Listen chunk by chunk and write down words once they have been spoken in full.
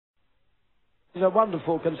He's a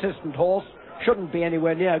wonderful, consistent horse. Shouldn't be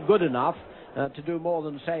anywhere near good enough to do more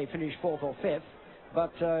than, say, finish 4th or 5th.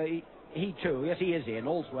 But he too, yes, he is in.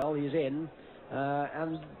 All's well, he's in.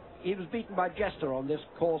 And he was beaten by Jester on this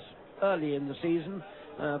course early in the season,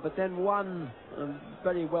 but then won a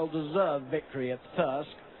very well-deserved victory at Thirsk,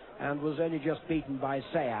 and was only just beaten by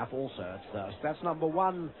Sayaf also at Thirsk. That's number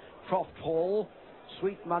 1, Croft Hall.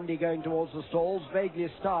 Sweet Monday going towards the stalls. Vaguely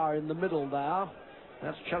Star in the middle there.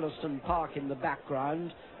 That's Chellaston Park in the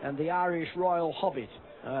background. And the Irish Royal Hobbit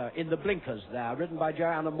in the blinkers there, ridden by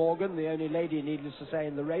Joanna Morgan, the only lady, needless to say,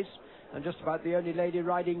 in the race, and just about the only lady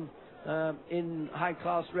riding in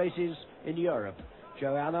high-class races in Europe.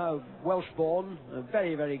 Joanna, Welsh-born, a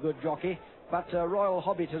very, very good jockey, but Royal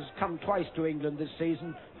Hobbit has come twice to England this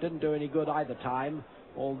season, didn't do any good either time,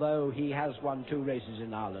 although he has won 2 races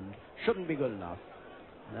in Ireland. Shouldn't be good enough.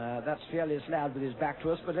 That's Fearless Lad with his back to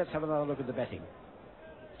us, but let's have another look at the betting.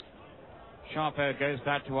 Sharpo goes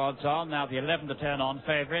back to odds on. Now the 11 to 10 on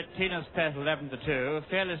favourite. Tina's Pet 11 to 2.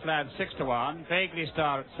 Fearless Lad 6 to 1. Vaguely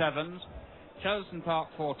Star at 7s. Chellaston Park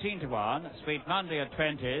 14 to 1. Sweet Monday at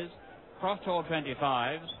 20s. Croft Hall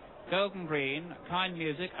 25s. Golden Green, Kind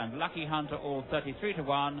Music and Lucky Hunter all 33 to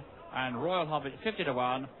 1. And Royal Hobbit 50 to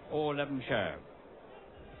 1. All 11 show.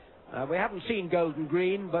 We haven't seen Golden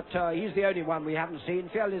Green, but he's the only one we haven't seen.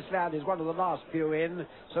 Fearless Lad is one of the last few in.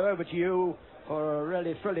 So over to you for a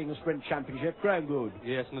really thrilling sprint championship. Graham Good.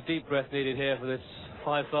 Yes, and a deep breath needed here for this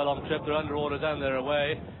 5-furlong trip. They're under orders and they're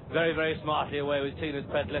away. Very, very smartly away with Tina's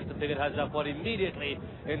Pet left to pick it has up one immediately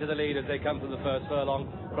into the lead as they come from the first furlong.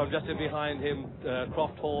 From just in behind him,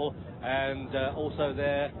 Croft Hall, and also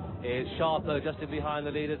there is Sharpo just in behind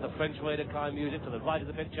the leaders. The French Raider Kind Music to the right of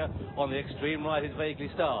the picture. On the extreme right is Vaguely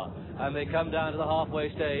Star. And they come down to the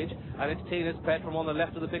halfway stage, and it's Tina's Pet from on the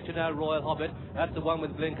left of the picture now, Royal Hobbit. That's the one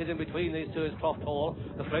with blinkers. In between these two is Croft Hall.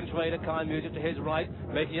 The French Raider Kind Music to his right.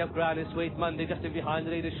 Making up ground is Sweet Monday. Just in behind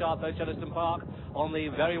the leader, Sharpo, Chellaston Park. On the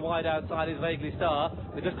very wide outside is Vaguely Star.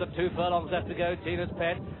 They've just got 2 furlongs left to go. Tina's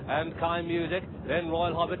Pet and Kind Music. Then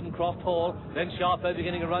Royal Hobbit and Croft Hall. Then Sharpo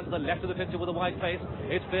beginning a run to the left of the picture with a white face.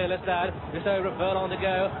 It's Fearless Lad. Just over a furlong to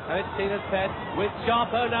go. And it's Tina's Pet with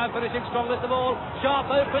Sharpo now finishing strongest of all.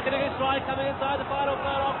 Sharpo quickening his stride coming inside the final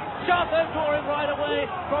furlong. Sharpo drawing right away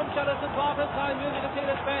from Chellaston Park and Kind Music and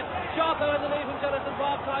Tina's Pet. Sharpo in the lead from Chellaston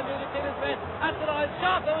Park. Kind Music, Tina's Pet. At the line,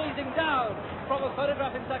 Sharpo easing down from a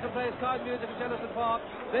photograph in second place. Kind Music and Chellaston Park.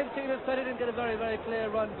 Then Tina's Pet didn't get a very, very clear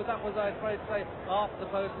run, but that was, I'm afraid to say, after the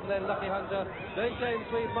post, and then Lucky Hunter. Then came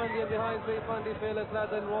Sweet Monday, and behind Sweet Monday, Fearless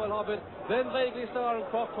Lad, then Royal Hobbit, then Vaguely Star and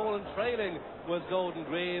Croft Hall, and trailing was Golden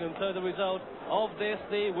Green. And so the result of this,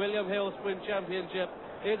 the William Hill Sprint Championship,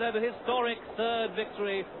 is a historic 3rd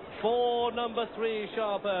victory for number 3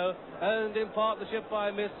 Sharpo, and in partnership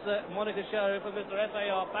by Miss Monica Sheriff and Mr.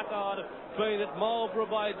 F.A.R. Packard, trained at Marlborough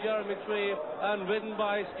by Jeremy Tree and ridden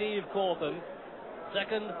by Steve Cauthen.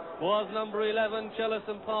 Second was number 11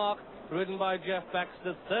 Chellaston Park, ridden by Jeff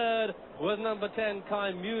Baxter. Third was number 10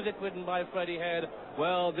 Kind Music, ridden by Freddie Head.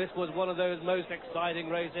 Well, this was one of those most exciting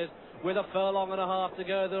races. With a furlong and a half to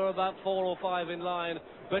go, there were about 4 or 5 in line.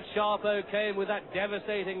 But Sharpo came with that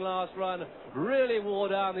devastating last run, really wore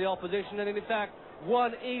down the opposition, and in fact,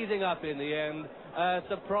 one easing up in the end.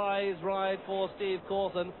 Surprise ride for Steve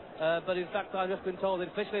Cauthen, but in fact, I've just been told that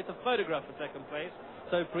officially it's a photograph for second place.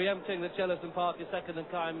 So preempting that Chellaston Park is second and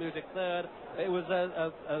Kind Music third. It was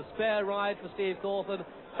a spare ride for Steve Cauthen.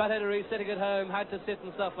 Pat Henry, sitting at home, had to sit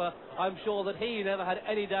and suffer. I'm sure that he never had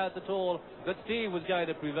any doubt at all that Steve was going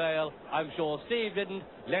to prevail. I'm sure Steve didn't.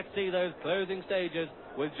 Let's see those closing stages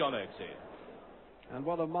with John Oaksey. And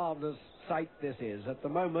what a marvellous sight this is. At the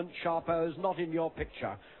moment, Sharpo's not in your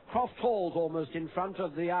picture. Croft Hall's almost in front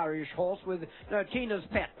of the Irish horse with, no, Tina's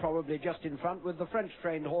Pet probably just in front with the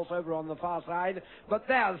French-trained horse over on the far side. But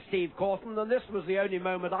there's Steve Cauthen, and this was the only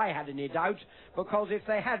moment I had any doubt, because if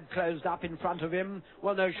they had closed up in front of him,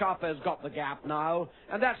 well, no, Sharpo's got the gap now,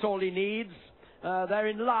 and that's all he needs. They're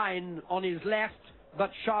in line on his left,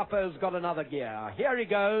 but Sharpo's got another gear. Here he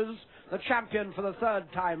goes. The champion for the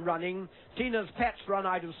 3rd time running. Tina's Pet's run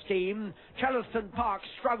out of steam. Chellaston Park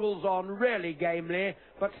struggles on really gamely,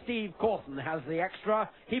 but Steve Cauthen has the extra.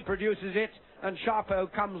 He produces it, and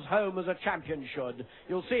Sharpo comes home as a champion should.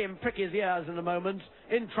 You'll see him prick his ears in a moment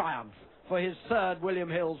in triumph for his 3rd William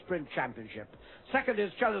Hill Sprint Championship. Second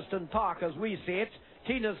is Chellaston Park as we see it.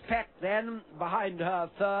 Tina's Pet then behind her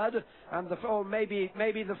 3rd, and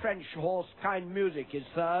maybe the French horse Kind Music is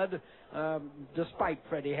 3rd, despite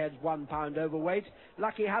Freddie Head's 1 pound overweight.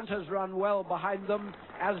 Lucky Hunter's run well behind them,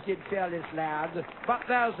 as did Fearless Lad. But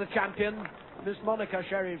there's the champion, Miss Monica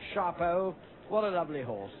Sheriff Sharpo. What a lovely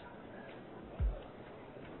horse.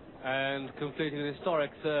 and completing an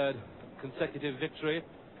historic third consecutive victory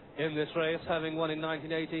in this race, having won in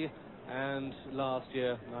 1980 and last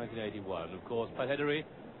year 1981. Of course, Pat Heddery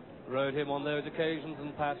rode him on those occasions,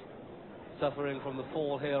 and Pat, suffering from the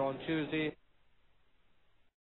fall here on Tuesday,